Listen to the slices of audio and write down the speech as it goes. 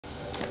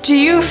Do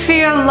you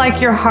feel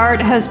like your heart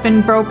has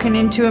been broken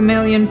into a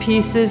million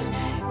pieces?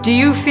 Do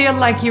you feel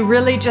like you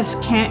really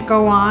just can't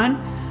go on?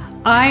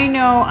 I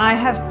know I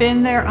have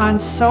been there on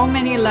so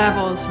many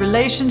levels,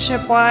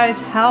 relationship-wise,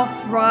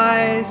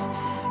 health-wise,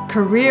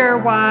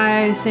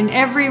 career-wise, in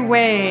every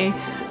way.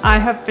 I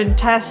have been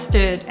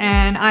tested,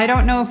 and I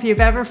don't know if you've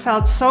ever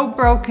felt so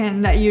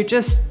broken that you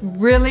just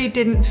really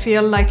didn't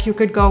feel like you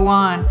could go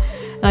on.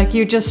 Like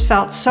you just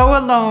felt so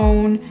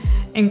alone,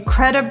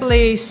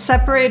 incredibly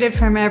separated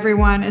from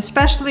everyone,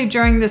 especially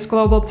during this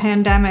global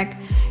pandemic.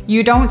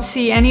 You don't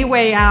see any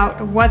way out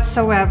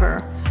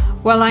whatsoever.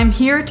 Well, I'm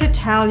here to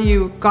tell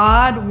you,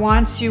 God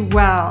wants you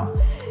well.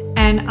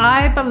 And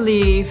I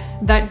believe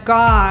that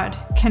God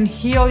can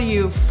heal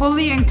you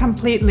fully and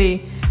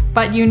completely,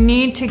 but you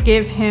need to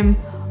give Him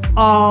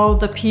all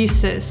the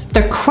pieces.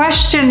 The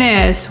question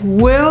is,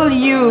 will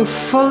you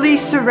fully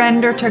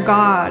surrender to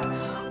God,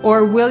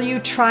 or will you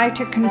try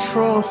to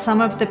control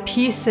some of the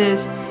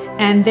pieces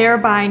and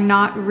thereby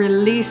not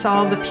release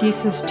all the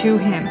pieces to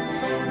Him?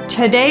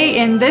 Today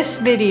in this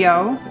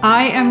video,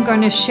 I am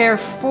going to share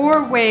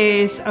 4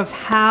 ways of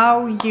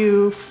how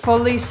you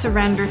fully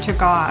surrender to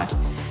God.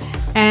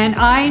 And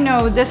I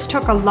know this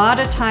took a lot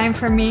of time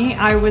for me.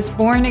 I was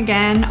born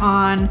again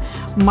on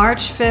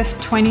March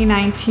 5th,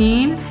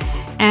 2019,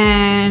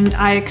 and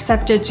I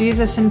accepted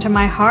Jesus into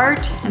my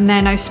heart, and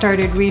then I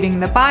started reading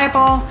the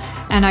Bible,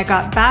 and I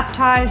got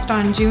baptized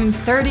on June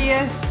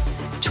 30th,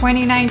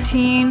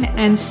 2019,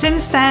 and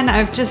since then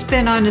I've just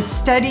been on a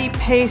steady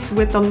pace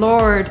with the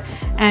Lord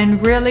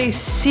and really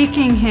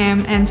seeking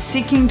Him and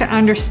seeking to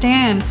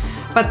understand.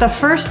 But the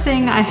first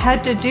thing I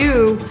had to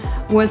do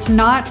was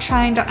not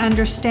trying to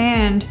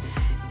understand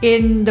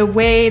in the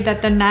way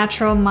that the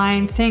natural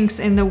mind thinks,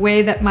 in the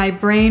way that my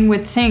brain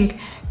would think,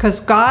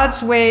 because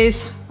God's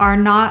ways are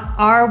not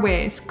our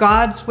ways.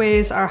 God's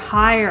ways are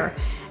higher.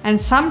 And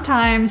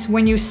sometimes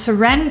when you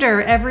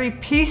surrender every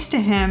piece to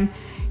Him,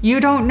 you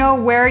don't know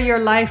where your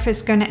life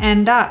is going to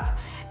end up.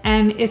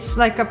 And it's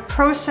like a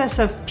process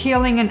of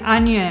peeling an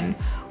onion,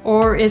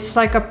 or it's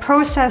like a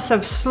process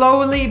of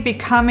slowly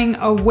becoming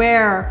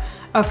aware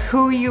of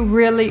who you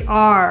really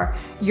are,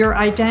 your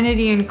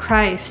identity in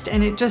Christ.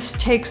 And it just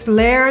takes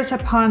layers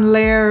upon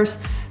layers,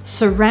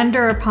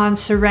 surrender upon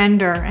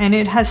surrender. And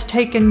it has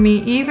taken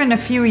me even a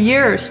few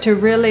years to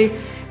really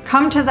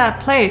come to that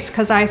place,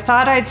 because I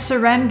thought I'd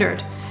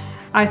surrendered.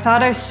 I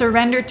thought I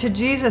surrendered to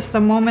Jesus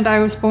the moment I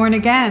was born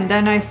again.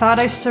 Then I thought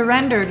I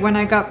surrendered when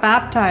I got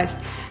baptized.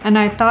 And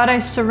I thought I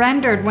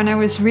surrendered when I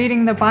was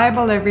reading the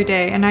Bible every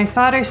day. And I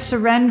thought I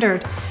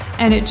surrendered.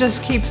 And it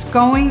just keeps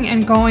going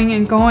and going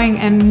and going.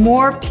 And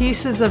more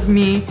pieces of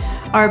me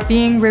are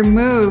being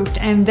removed.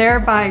 And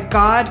thereby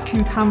God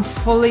can come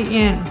fully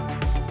in.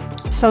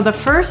 So the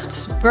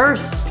first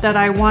verse that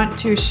I want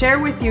to share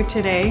with you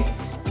today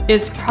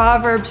is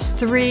Proverbs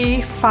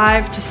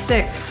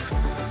 3:5-6.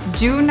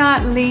 Do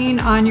not lean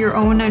on your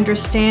own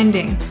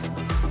understanding.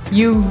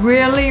 You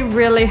really,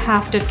 really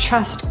have to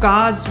trust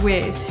God's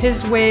ways.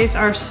 His ways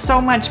are so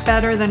much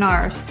better than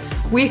ours.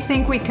 We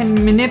think we can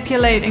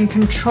manipulate and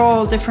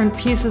control different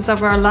pieces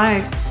of our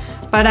life,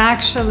 but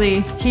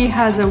actually He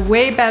has a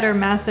way better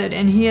method,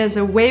 and He has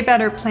a way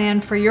better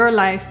plan for your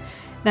life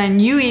than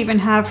you even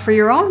have for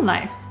your own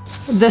life.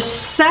 The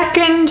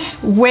second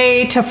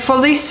way to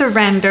fully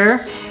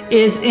surrender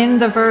is in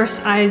the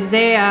verse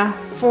Isaiah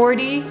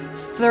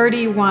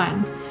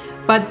 40:31.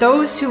 But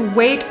those who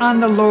wait on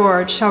the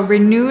Lord shall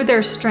renew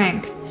their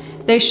strength.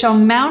 They shall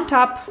mount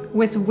up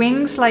with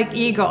wings like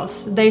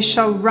eagles. They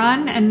shall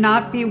run and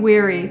not be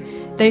weary.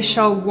 They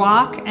shall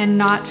walk and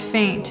not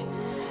faint.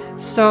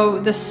 So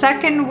the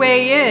second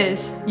way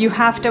is you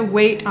have to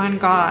wait on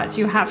God.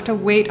 You have to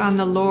wait on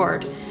the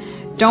Lord.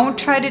 Don't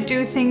try to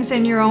do things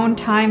in your own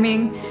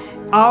timing.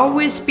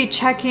 Always be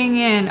checking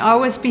in.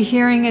 Always be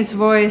hearing His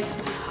voice.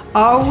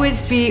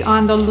 Always be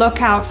on the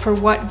lookout for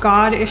what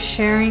God is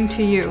sharing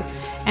to you.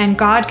 And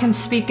God can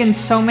speak in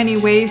so many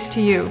ways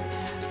to you.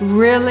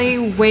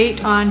 Really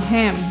wait on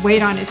Him.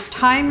 Wait on His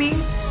timing.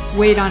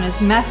 Wait on His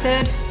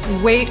method.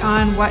 Wait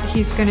on what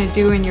He's going to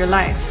do in your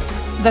life.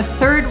 The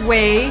third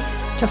way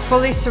to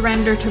fully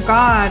surrender to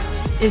God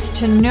is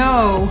to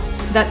know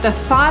that the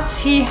thoughts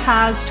He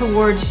has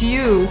towards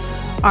you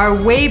are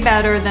way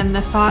better than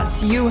the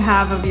thoughts you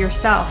have of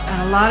yourself.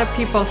 And a lot of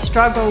people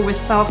struggle with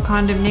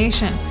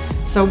self-condemnation.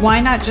 So why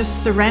not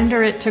just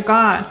surrender it to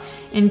God?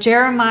 In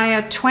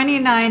Jeremiah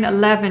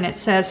 29:11 it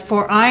says,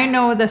 For I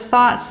know the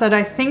thoughts that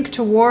I think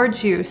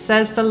towards you,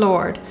 says the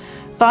Lord,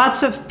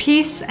 thoughts of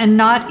peace and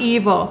not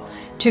evil,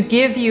 to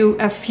give you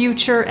a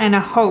future and a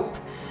hope.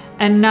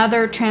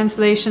 Another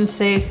translation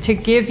says, to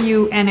give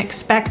you an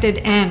expected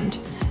end.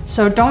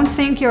 So don't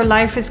think your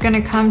life is going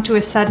to come to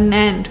a sudden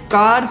end.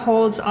 God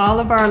holds all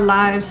of our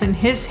lives in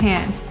His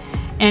hands,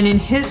 and in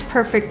His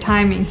perfect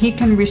timing, He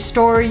can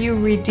restore you,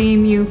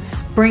 redeem you,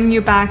 bring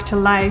you back to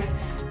life,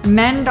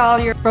 mend all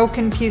your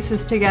broken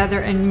pieces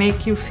together, and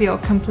make you feel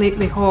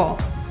completely whole.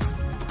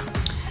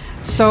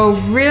 So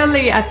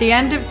really, at the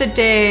end of the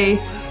day,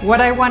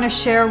 what I want to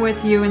share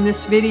with you in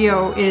this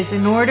video is,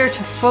 in order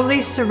to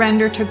fully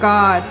surrender to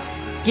God,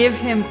 Give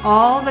him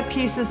all the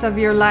pieces of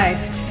your life.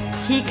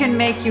 He can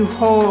make you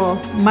whole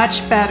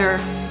much better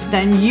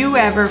than you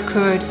ever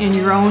could in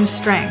your own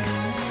strength.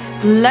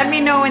 Let me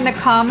know in the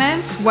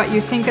comments what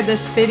you think of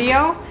this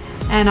video,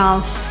 and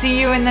I'll see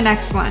you in the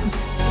next one.